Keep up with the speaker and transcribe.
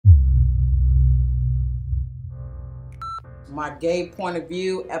My Gay Point of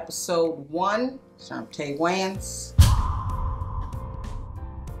View, Episode 1, Chaunte Wayans.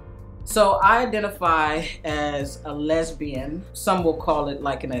 So I identify as a lesbian. Some will call it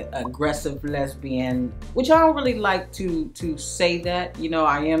like an aggressive lesbian, which I don't really like to say that. You know,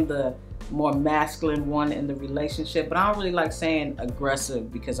 I am the more masculine one in the relationship, but I don't really like saying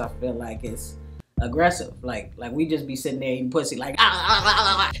aggressive because I feel like it's aggressive. Like we just be sitting there eating pussy like,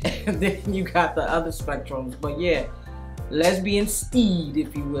 and then you got the other spectrums. But yeah, lesbian steed,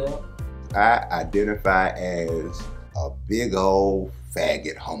 if you will. I identify as a big old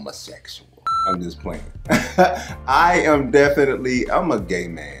faggot homosexual. I'm just playing. I'm a gay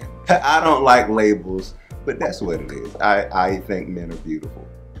man. I don't like labels, but that's what it is. I think men are beautiful.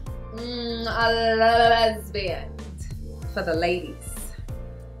 A lesbian. For the ladies,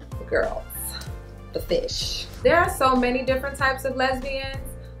 the girls, the fish. There are so many different types of lesbians,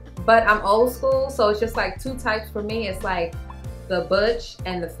 but I'm old school, so it's just like two types for me. It's like the butch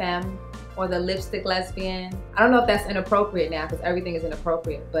and the femme, or the lipstick lesbian. I don't know if that's inappropriate now because everything is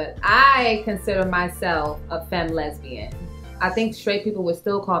inappropriate, but I consider myself a femme lesbian. I think straight people would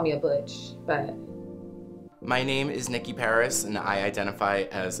still call me a butch, but. My name is Nicky Paris and I identify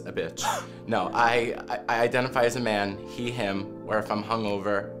as a bitch. No, I identify as a man, he, him, or if I'm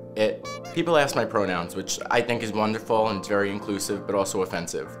hungover, it. People ask my pronouns, which I think is wonderful and it's very inclusive, but also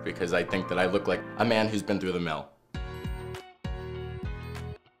offensive because I think that I look like a man who's been through the mill.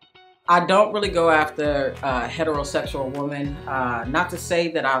 I don't really go after heterosexual women. Not to say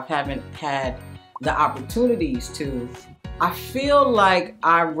that I haven't had the opportunities to. I feel like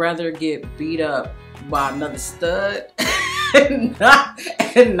I'd rather get beat up by another stud and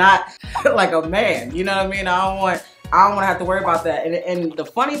not like a man. You know what I mean? I don't want to have to worry about that. And the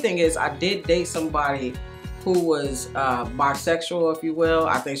funny thing is, I did date somebody who was bisexual, if you will.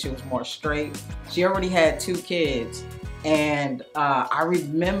 I think she was more straight. She already had 2 kids. And I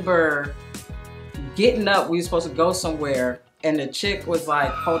remember getting up, we were supposed to go somewhere, and the chick was like,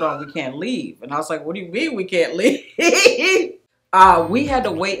 hold on, we can't leave. And I was like, what do you mean we can't leave? We had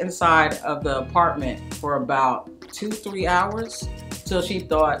to wait inside of the apartment for about 2-3 hours till she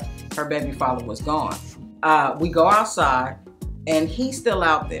thought her baby father was gone. We go outside, and he's still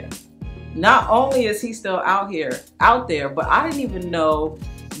out there. Not only is he still out there, but I didn't even know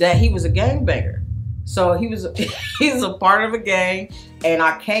that he was a gangbanger. So he's a part of a gang, and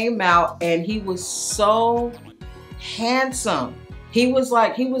I came out and he was so handsome. He was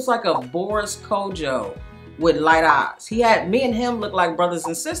like a Boris Kojo with light eyes. Me and him look like brothers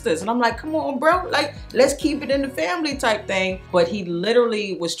and sisters. And I'm like, come on, bro, like, let's keep it in the family type thing. But he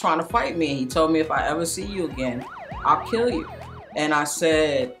literally was trying to fight me. He told me if I ever see you again, I'll kill you. And I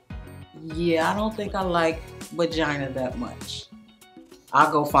said, yeah, I don't think I like vagina that much. I'll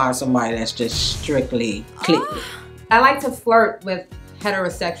go find somebody that's just strictly clicky. I like to flirt with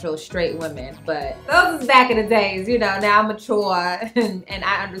heterosexual straight women, but those was back in the days, you know. Now I'm mature and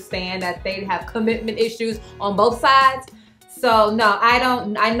I understand that they have commitment issues on both sides. So no,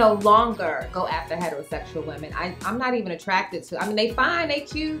 I no longer go after heterosexual women. I'm not even attracted to. I mean, they fine, they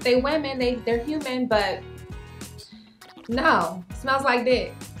cute, they women, they're human, but no, smells like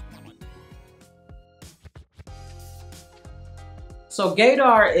dick. So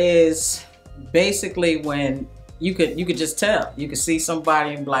gaydar is basically when you could just tell. You could see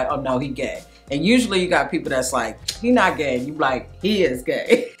somebody and be like, oh no, he gay. And usually you got people that's like, he not gay. And you be like, he is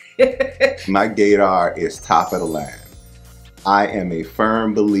gay. My gaydar is top of the line. I am a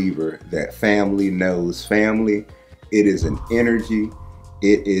firm believer that family knows family. It is an energy.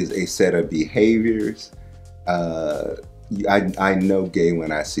 It is a set of behaviors. I know gay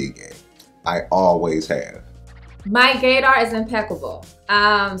when I see gay. I always have. My gaydar is impeccable.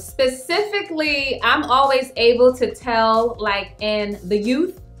 Specifically, I'm always able to tell, like in the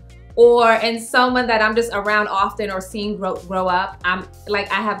youth or in someone that I'm just around often or seeing grow up. I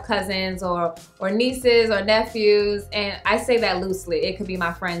have cousins or nieces or nephews, and I say that loosely. It could be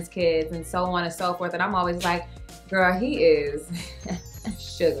my friends' kids and so on and so forth. And I'm always like, girl, he is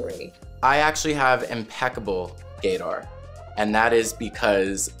sugary. I actually have impeccable gaydar, and that is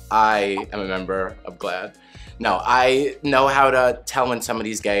because I am a member of GLAAD. No, I know how to tell when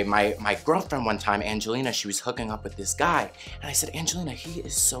somebody's gay. My girlfriend one time, Angelina, she was hooking up with this guy. And I said, Angelina, he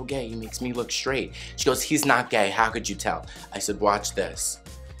is so gay. He makes me look straight. She goes, he's not gay. How could you tell? I said, watch this.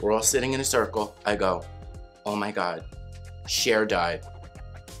 We're all sitting in a circle. I go, oh my God, Cher died.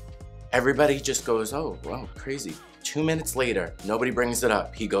 Everybody just goes, oh, wow, crazy. 2 minutes later, nobody brings it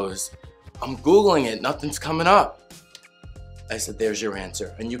up. He goes, I'm Googling it. Nothing's coming up. I said, there's your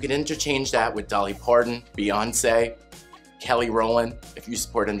answer. And you can interchange that with Dolly Parton, Beyonce, Kelly Rowland, if you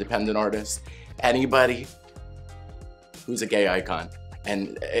support independent artists, anybody. who's a gay icon.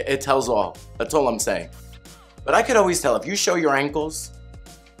 And it tells all. That's all I'm saying. But I could always tell if you show your ankles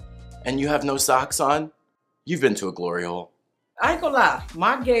and you have no socks on, you've been to a glory hole. I ain't gonna lie,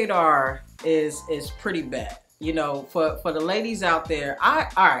 my gaydar is pretty bad. You know, for the ladies out there,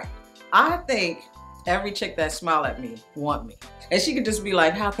 I think every chick that smile at me want me. And she could just be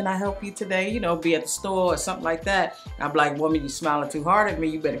like, how can I help you today? You know, be at the store or something like that. And I'm like, woman, you smiling too hard at me,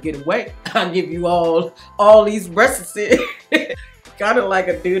 you better get away. I'll give you all these breasts. Kind of like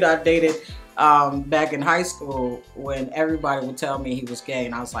a dude I dated back in high school when everybody would tell me he was gay.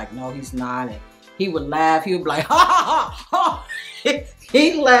 And I was like, no, he's not. And he would laugh. He would be like, ha, ha, ha, ha.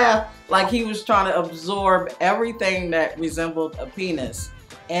 He laughed like he was trying to absorb everything that resembled a penis.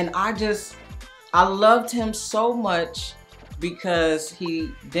 And I loved him so much because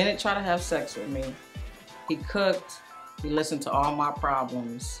he didn't try to have sex with me. He cooked. He listened to all my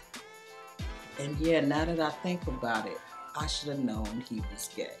problems. And yeah, now that I think about it, I should have known he was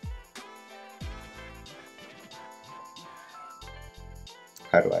gay.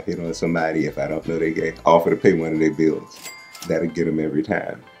 How do I hit on somebody if I don't know they're gay? Offer to pay one of their bills. That'll get them every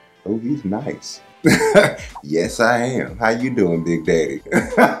time. Oh, he's nice. Yes, I am. How you doing, Big Daddy?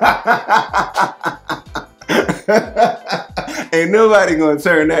 Ain't nobody gonna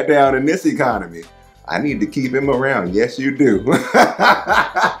turn that down in this economy. I need to keep him around. Yes, you do.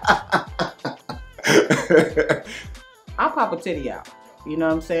 I'll pop a titty out. You know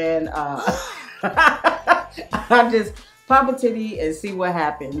what I'm saying? I just pop a titty and see what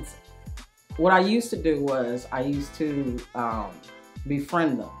happens. What I used to do was I used to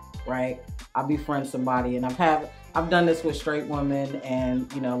befriend them, right? I befriend somebody, and I've done this with straight women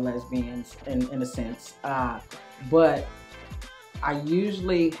and, you know, lesbians in a sense. But I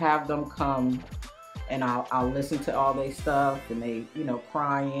usually have them come and I'll listen to all their stuff and they, you know,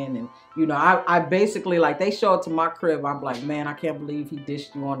 crying. And, you know, I basically, like, they show up to my crib. I'm like, man, I can't believe he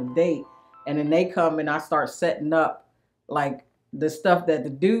dished you on a date. And then they come and I start setting up, like, the stuff that the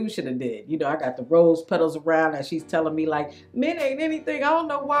dude should have did. You know, I got the rose petals around and she's telling me, like, men ain't anything. I don't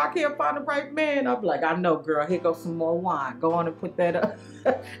know why I can't find the right man. I'm like, I know, girl. Here goes some more wine. Go on and put that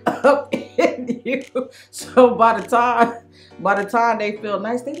up in you. So by the time they feel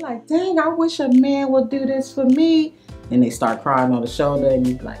nice, they like, dang, I wish a man would do this for me. And they start crying on the shoulder and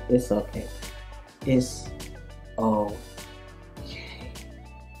you're like, it's okay. It's okay.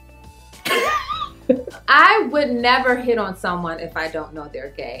 I would never hit on someone if I don't know they're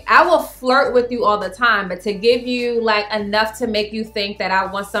gay. I will flirt with you all the time, but to give you like enough to make you think that I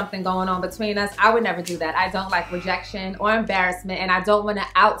want something going on between us, I would never do that. I don't like rejection or embarrassment, and I don't want to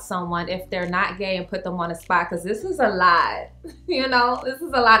out someone if they're not gay and put them on a spot, because this is a lot. You know, this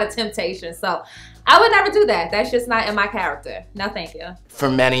is a lot of temptation. So I would never do that. That's just not in my character. No, thank you.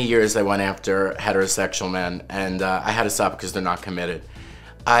 For many years, I went after heterosexual men, and I had to stop because they're not committed.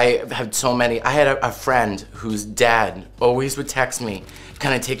 I had so many. I had a friend whose dad always would text me,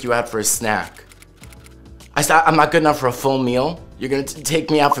 can I take you out for a snack? I said, I'm not good enough for a full meal. You're gonna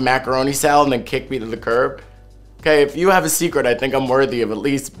take me out for macaroni salad and then kick me to the curb? Okay, if you have a secret, I think I'm worthy of at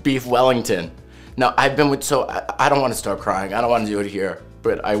least beef Wellington. No, I've been with, so I don't want to start crying. I don't want to do it here,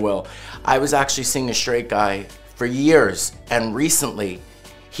 but I will. I was actually seeing a straight guy for years, and recently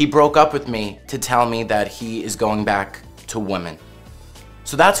he broke up with me to tell me that he is going back to women.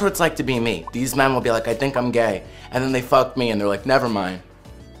 So that's what it's like to be me. These men will be like, I think I'm gay. And then they fuck me and they're like, never mind.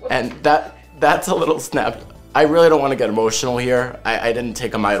 And that's a little snap. I really don't want to get emotional here. I didn't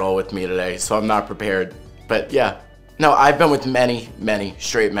take a Midol with me today, so I'm not prepared. But yeah, no, I've been with many, many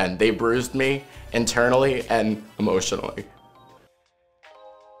straight men. They bruised me internally and emotionally.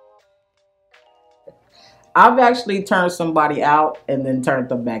 I've actually turned somebody out and then turned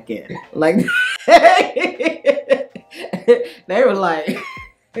them back in. Like, they were like,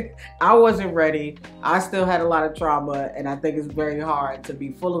 I wasn't ready. I still had a lot of trauma, and I think it's very hard to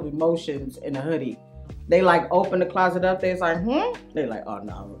be full of emotions in a hoodie. They like open the closet up, they're like, They're like, oh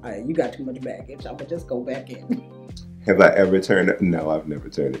no, you got too much baggage. I'm gonna just go back in. Have I ever turned? No, I've never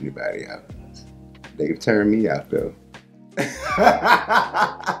turned anybody out. They've turned me out though.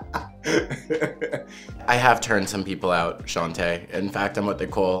 I have turned some people out, Chaunte. In fact, I'm what they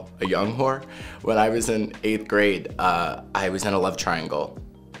call a young whore. When I was in 8th grade, I was in a love triangle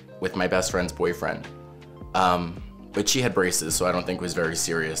with my best friend's boyfriend. But she had braces, so I don't think it was very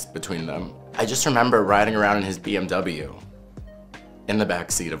serious between them. I just remember riding around in his BMW, in the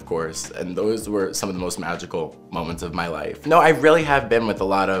back seat, of course, and those were some of the most magical moments of my life. No, I really have been with a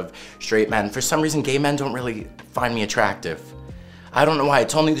lot of straight men. For some reason, gay men don't really find me attractive. I don't know why.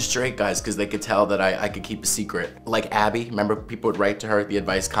 It's only the straight guys because they could tell that I could keep a secret. Like Abby, remember people would write to her at the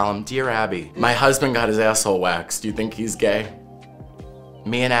advice column, "Dear Abby, my husband got his asshole waxed. Do you think he's gay?"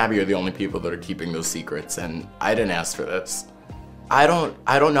 Me and Abby are the only people that are keeping those secrets, and I didn't ask for this. I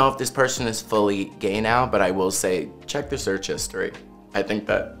don't know if this person is fully gay now, but I will say check their search history. I think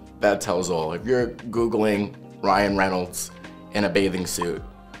that tells all. If you're Googling Ryan Reynolds in a bathing suit,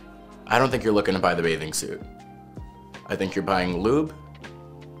 I don't think you're looking to buy the bathing suit. I think you're buying lube,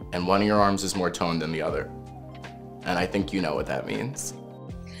 and one of your arms is more toned than the other. And I think you know what that means.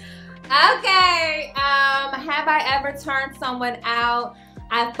 Okay, have I ever turned someone out?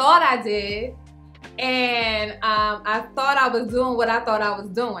 I thought I did. And I thought I was doing what I thought I was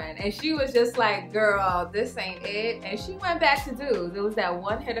doing. And she was just like, girl, this ain't it. And she went back to dudes. It was that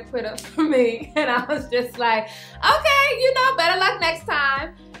one hitter quitter for me. And I was just like, okay, you know, better luck next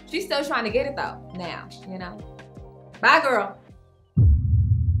time. She's still trying to get it though, now, you know. Bye, girl.